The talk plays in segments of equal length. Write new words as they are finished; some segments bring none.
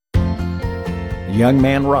A young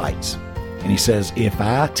man writes, and he says, if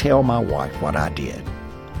I tell my wife what I did,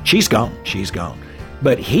 she's gone.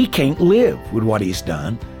 But he can't live with what he's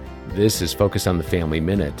done. This is Focus on the Family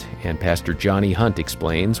Minute, and Pastor Johnny Hunt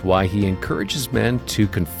explains why he encourages men to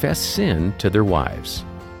confess sin to their wives.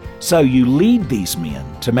 So you lead these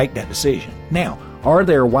men to make that decision. Now, are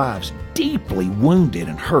their wives deeply wounded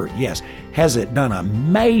and hurt? Yes. Has it done a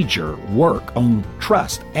major work on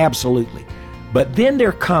trust? Absolutely. But then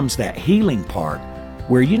there comes that healing part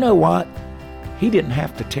where, you know what? He didn't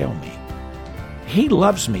have to tell me. He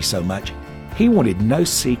loves me so much, he wanted no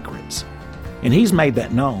secrets. And he's made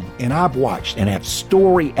that known. And I've watched and have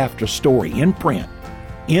story after story in print,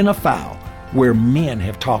 in a file, where men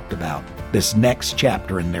have talked about this next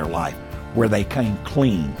chapter in their life, where they came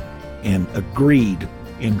clean and agreed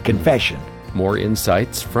in confession. More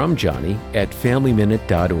insights from Johnny at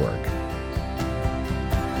FamilyMinute.org.